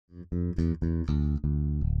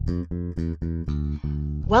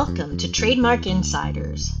Welcome to Trademark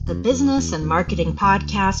Insiders, the business and marketing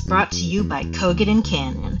podcast brought to you by Kogut and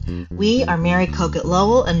Cannon. We are Mary Kogut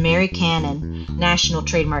Lowell and Mary Cannon, national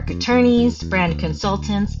trademark attorneys, brand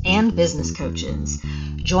consultants, and business coaches.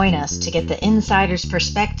 Join us to get the insider's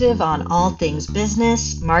perspective on all things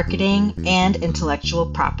business, marketing, and intellectual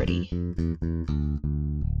property.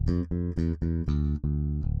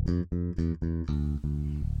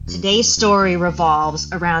 Today's story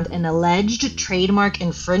revolves around an alleged trademark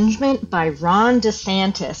infringement by Ron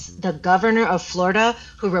DeSantis, the governor of Florida,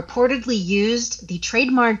 who reportedly used the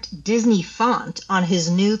trademarked Disney font on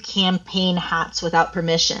his new campaign hats without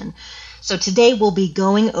permission. So today we'll be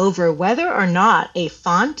going over whether or not a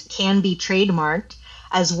font can be trademarked.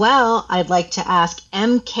 As well, I'd like to ask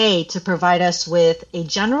MK to provide us with a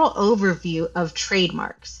general overview of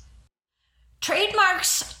trademarks.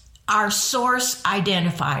 Trademarks are source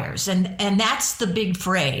identifiers, and that's the big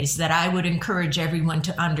phrase that I would encourage everyone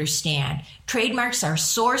to understand. Trademarks are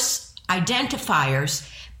source identifiers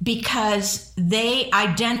because they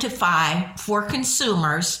identify for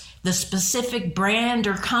consumers the specific brand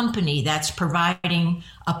or company that's providing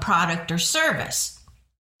a product or service.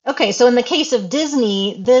 Okay, so in the case of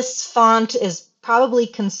Disney, this font is probably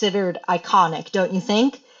considered iconic, don't you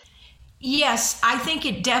think? Yes, I think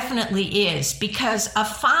it definitely is, because a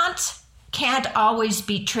font can't always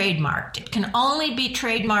be trademarked. It can only be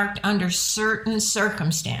trademarked under certain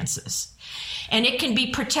circumstances. And it can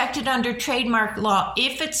be protected under trademark law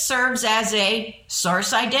if it serves as a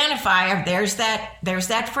source identifier. There's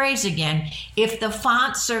that phrase again. If the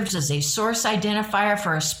font serves as a source identifier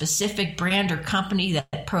for a specific brand or company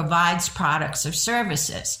that provides products or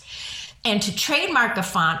services. And to trademark a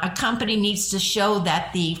font, a company needs to show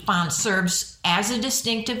that the font serves as a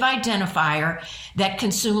distinctive identifier that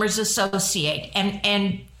consumers associate.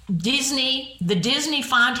 And Disney, the Disney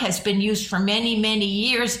font has been used for many, many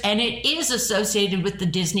years, and it is associated with the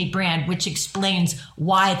Disney brand, which explains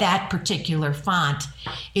why that particular font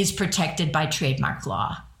is protected by trademark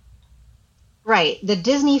law. Right. The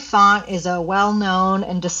Disney font is a well-known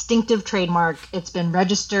and distinctive trademark. It's been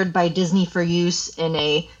registered by Disney for use in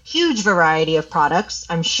a huge variety of products.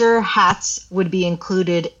 I'm sure hats would be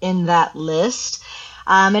included in that list.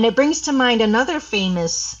 And it brings to mind another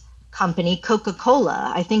famous company,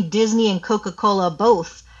 Coca-Cola. I think Disney and Coca-Cola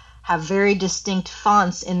both have very distinct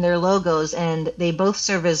fonts in their logos, and they both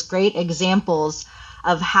serve as great examples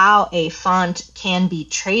of how a font can be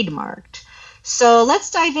trademarked. So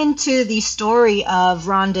let's dive into the story of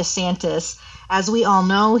Ron DeSantis. As we all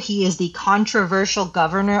know, he is the controversial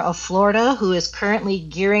governor of Florida who is currently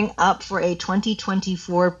gearing up for a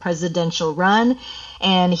 2024 presidential run.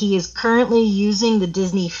 And he is currently using the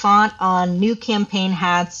Disney font on new campaign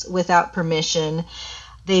hats without permission.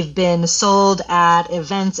 They've been sold at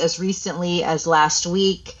events as recently as last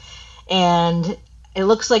week. And it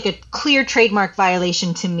looks like a clear trademark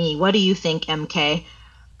violation to me. What do you think, MK?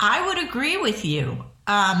 I would agree with you.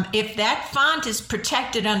 If that font is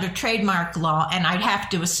protected under trademark law, and I'd have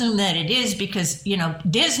to assume that it is because,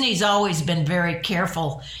 Disney's always been very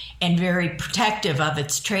careful and very protective of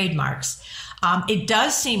its trademarks. It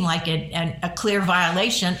does seem like a clear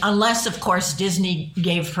violation, unless, of course, Disney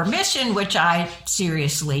gave permission, which I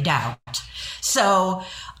seriously doubt. So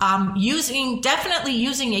definitely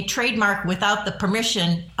using a trademark without the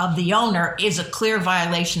permission of the owner is a clear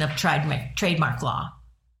violation of trademark law.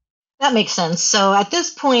 That makes sense. So at this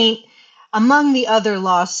point, among the other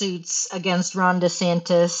lawsuits against Ron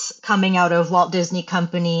DeSantis coming out of Walt Disney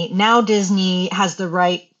Company, now Disney has the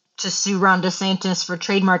right to sue Ron DeSantis for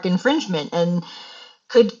trademark infringement and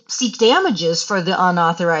could seek damages for the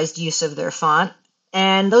unauthorized use of their font.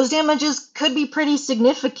 And those damages could be pretty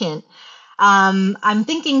significant. I'm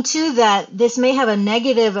thinking, too, that this may have a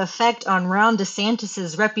negative effect on Ron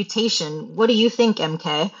DeSantis's reputation. What do you think,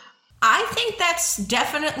 MK? I think that's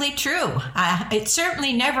definitely true. It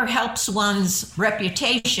certainly never helps one's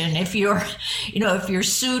reputation if you're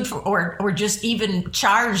sued for, or just even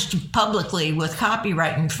charged publicly with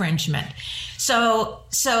copyright infringement. So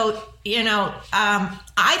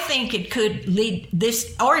I think it could lead.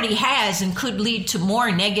 This already has and could lead to more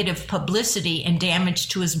negative publicity and damage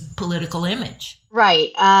to his political image.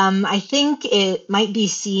 Right. I think it might be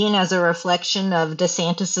seen as a reflection of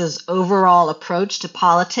DeSantis's overall approach to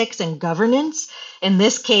politics and governance. In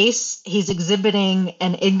this case, he's exhibiting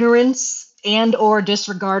an ignorance and or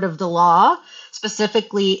disregard of the law,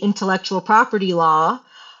 specifically intellectual property law,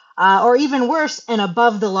 or even worse, an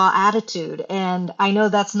above the law attitude. And I know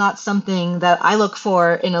that's not something that I look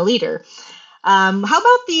for in a leader. How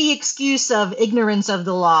about the excuse of ignorance of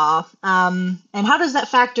the law? And how does that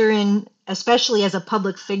factor in, especially as a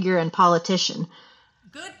public figure and politician?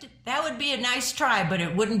 Good. That would be a nice try, but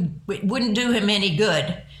it wouldn't do him any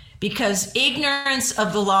good, because ignorance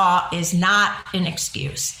of the law is not an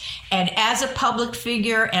excuse. And as a public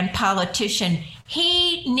figure and politician,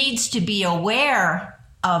 he needs to be aware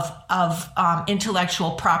of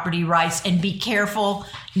intellectual property rights and be careful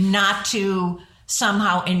not to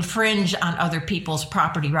somehow infringe on other people's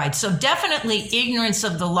property rights. So definitely ignorance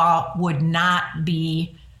of the law would not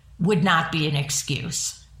be an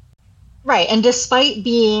excuse. Right. And despite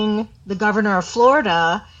being the governor of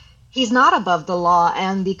Florida, he's not above the law,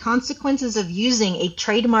 and the consequences of using a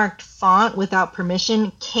trademarked font without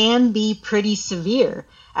permission can be pretty severe.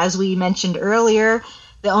 As we mentioned earlier,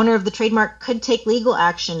 the owner of the trademark could take legal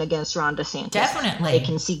action against Ron DeSantis. Definitely. They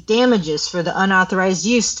can seek damages for the unauthorized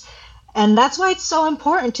use. And that's why it's so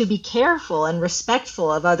important to be careful and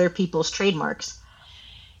respectful of other people's trademarks.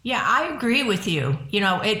 Yeah, I agree with you.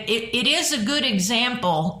 It is a good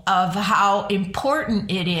example of how important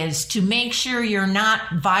it is to make sure you're not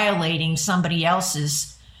violating somebody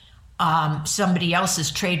else's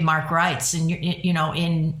trademark rights in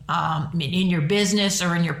your business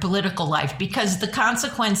or in your political life, because the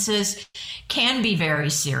consequences can be very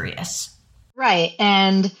serious. Right.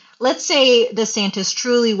 And let's say DeSantis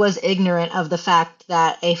truly was ignorant of the fact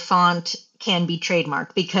that a font can be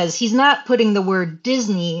trademarked, because he's not putting the word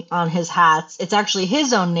Disney on his hats. It's actually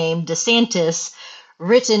his own name, DeSantis,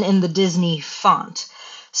 written in the Disney font.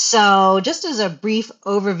 So just as a brief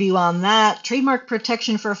overview on that, trademark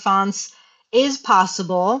protection for fonts is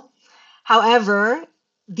possible. However,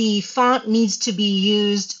 the font needs to be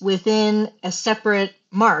used within a separate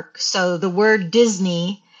mark. So the word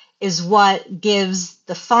Disney is what gives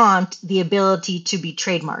the font the ability to be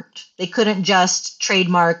trademarked. They couldn't just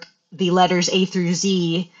trademark the letters A through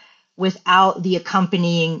Z without the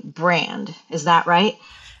accompanying brand. Is that right?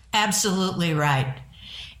 Absolutely right.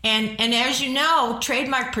 And as you know,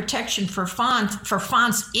 trademark protection for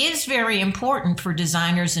fonts is very important for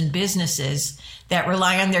designers and businesses that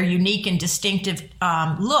rely on their unique and distinctive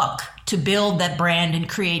look to build that brand and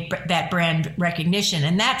create that brand recognition.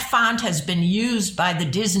 And that font has been used by the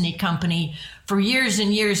Disney company for years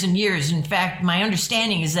and years and years. In fact, my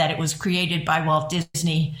understanding is that it was created by Walt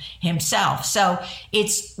Disney himself. So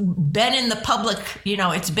it's been in the public,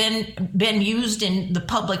 it's been used in the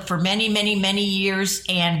public for many, many, many years.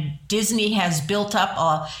 And Disney has built up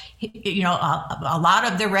a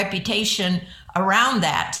lot of their reputation around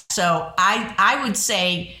that. So I would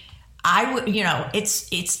say,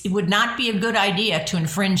 it would not be a good idea to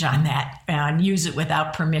infringe on that and use it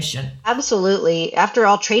without permission. Absolutely. After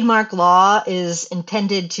all, trademark law is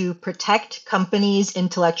intended to protect companies'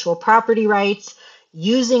 intellectual property rights.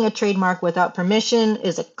 Using a trademark without permission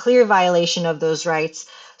is a clear violation of those rights.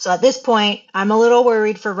 So at this point, I'm a little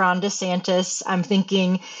worried for Ron DeSantis. I'm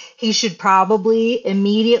thinking he should probably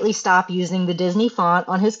immediately stop using the Disney font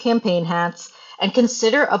on his campaign hats and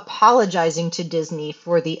consider apologizing to Disney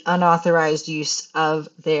for the unauthorized use of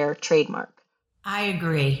their trademark. I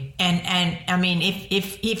agree. And I mean,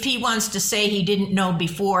 if he wants to say he didn't know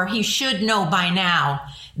before, he should know by now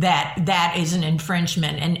that is an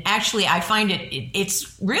infringement. And actually, I find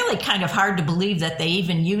it's really kind of hard to believe that they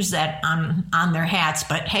even use that on their hats.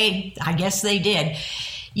 But hey, I guess they did.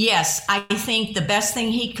 Yes, I think the best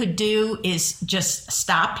thing he could do is just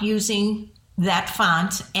stop using that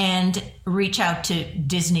font and reach out to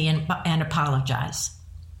Disney and apologize.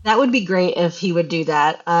 That would be great if he would do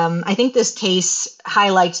that. I think this case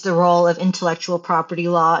highlights the role of intellectual property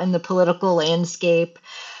law in the political landscape.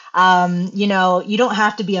 You don't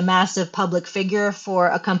have to be a massive public figure for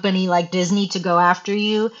a company like Disney to go after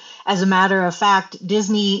you. As a matter of fact,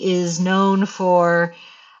 Disney is known for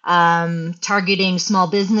targeting small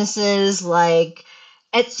businesses like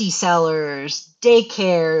Etsy sellers,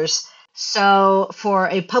 daycares. So for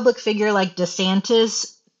a public figure like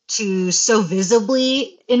DeSantis to so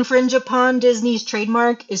visibly infringe upon Disney's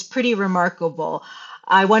trademark is pretty remarkable.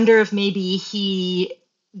 I wonder if maybe he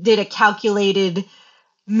did a calculated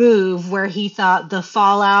move where he thought the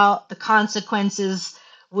fallout, the consequences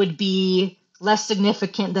would be less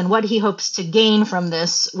significant than what he hopes to gain from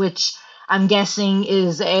this, which I'm guessing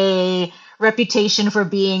is a reputation for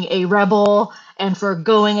being a rebel and for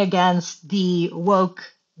going against the woke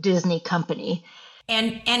Disney company.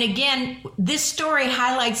 And again, this story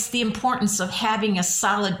highlights the importance of having a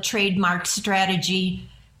solid trademark strategy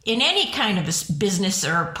in any kind of a business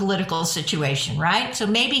or political situation, right? So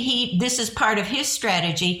maybe this is part of his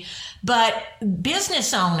strategy, but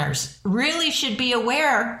business owners really should be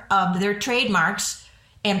aware of their trademarks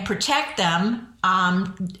and protect them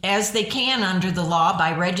as they can under the law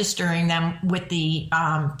by registering them with the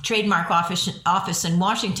trademark office in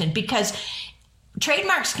Washington, because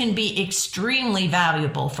trademarks can be extremely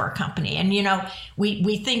valuable for a company. And,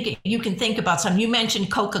 we think you can think about some. You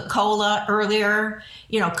mentioned Coca-Cola earlier,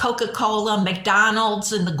 Coca-Cola,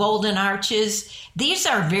 McDonald's, and the Golden Arches. These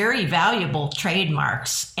are very valuable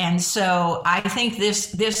trademarks. And so I think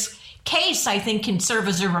this case, can serve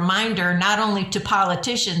as a reminder not only to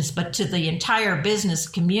politicians, but to the entire business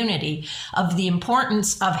community of the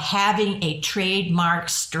importance of having a trademark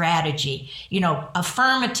strategy,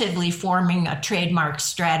 affirmatively forming a trademark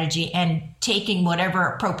strategy and taking whatever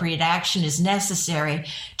appropriate action is necessary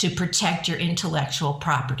to protect your intellectual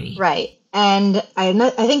property. Right. And I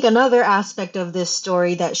think another aspect of this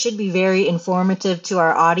story that should be very informative to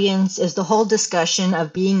our audience is the whole discussion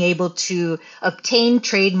of being able to obtain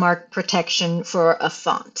trademark protection for a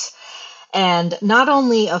font. And not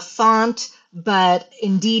only a font, but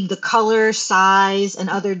indeed the color, size, and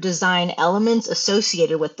other design elements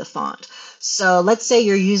associated with the font. So let's say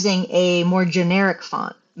you're using a more generic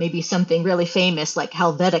font, maybe something really famous like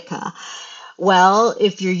Helvetica. Well,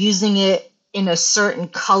 if you're using it in a certain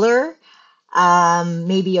color,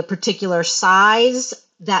 maybe a particular size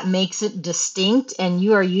that makes it distinct, and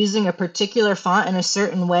you are using a particular font in a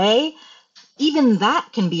certain way, even that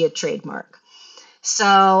can be a trademark.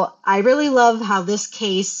 So I really love how this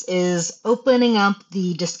case is opening up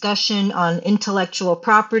the discussion on intellectual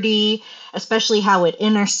property, especially how it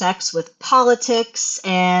intersects with politics,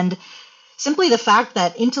 and simply the fact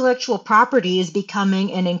that intellectual property is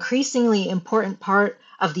becoming an increasingly important part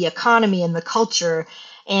of the economy and the culture.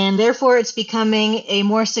 And therefore, it's becoming a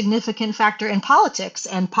more significant factor in politics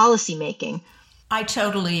and policymaking. I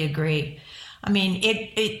totally agree. I mean,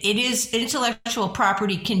 it is, intellectual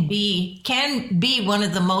property can be one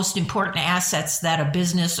of the most important assets that a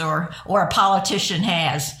business or a politician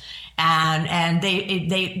has. And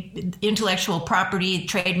they intellectual property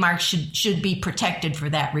trademarks should be protected for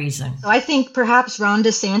that reason. So I think perhaps Ron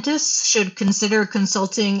DeSantis should consider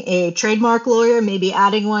consulting a trademark lawyer, maybe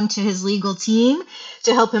adding one to his legal team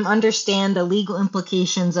to help him understand the legal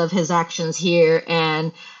implications of his actions here,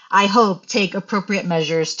 and I hope take appropriate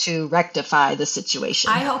measures to rectify the situation.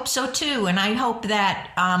 I hope so too, and I hope that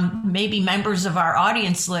maybe members of our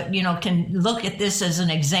audience, can look at this as an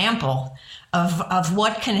example of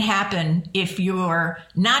what can happen if you're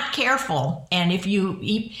not careful, and if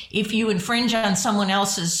you infringe on someone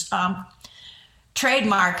else's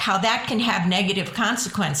trademark, how that can have negative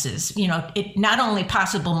consequences. It not only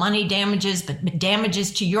possible money damages, but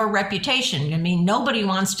damages to your reputation. I mean, nobody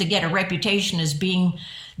wants to get a reputation as being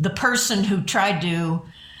the person who tried to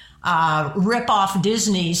rip off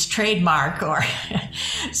Disney's trademark, or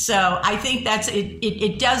so I think that's it.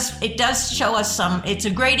 It does show us it's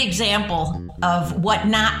a great example of what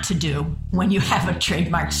not to do when you have a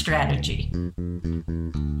trademark strategy.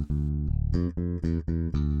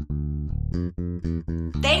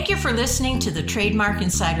 Thank you for listening to the Trademark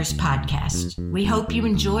Insiders podcast. We hope you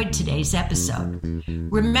enjoyed today's episode.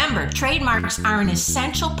 Remember, trademarks are an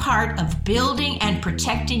essential part of building and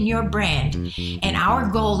protecting your brand, and our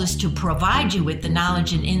goal is to provide you with the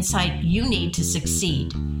knowledge and insight you need to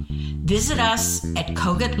succeed. Visit us at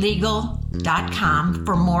kogatlegal.com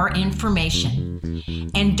for more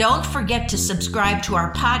information. And don't forget to subscribe to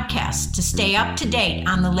our podcast to stay up to date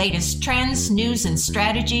on the latest trends, news, and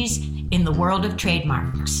strategies in the world of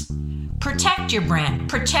trademarks. Protect your brand,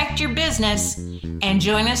 protect your business, and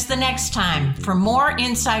join us the next time for more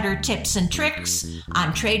insider tips and tricks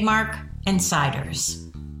on Trademark Insiders.